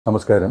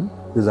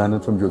Namaskaram, this is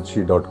Anand from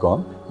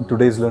Jyotishi.com. In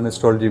today's Learn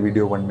Astrology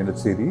video 1-minute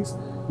series,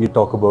 we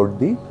talk about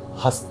the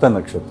Hasta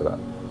Nakshatra.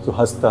 So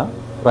Hasta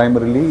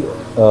primarily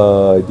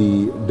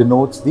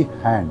denotes the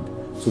hand.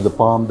 So the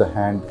palm, the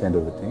hand kind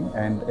of a thing.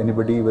 And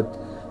anybody with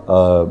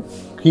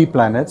key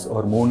planets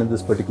or moon in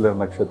this particular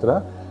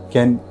nakshatra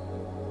can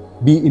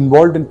be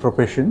involved in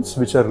professions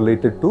which are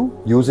related to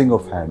using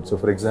of hands. So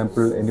for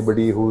example,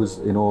 anybody who's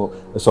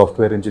a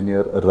software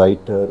engineer, a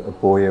writer, a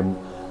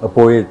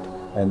poet,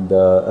 and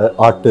an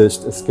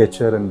artist, a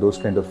sketcher, and those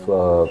kind of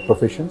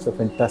professions are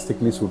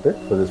fantastically suited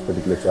for this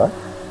particular chart.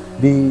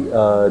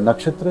 The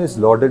nakshatra is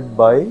lauded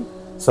by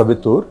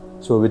Savitur,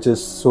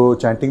 so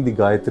chanting the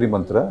Gayatri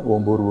mantra,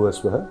 Om Bhurvuva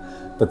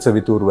Swaha Tat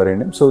Savitur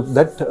Varenyam. So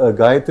that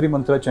Gayatri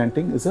mantra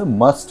chanting is a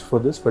must for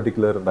this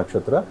particular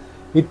nakshatra.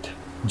 It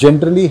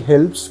generally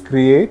helps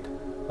create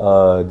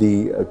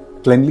the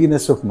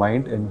cleanliness of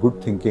mind and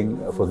good thinking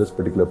for this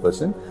particular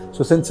person.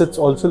 So since it's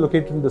also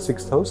located in the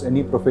 6th house,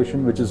 any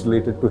profession which is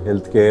related to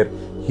healthcare,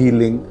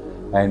 healing,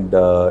 and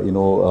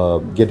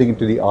getting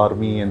into the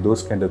army and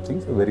those kind of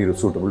things are very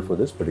suitable for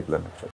this particular nakshatra.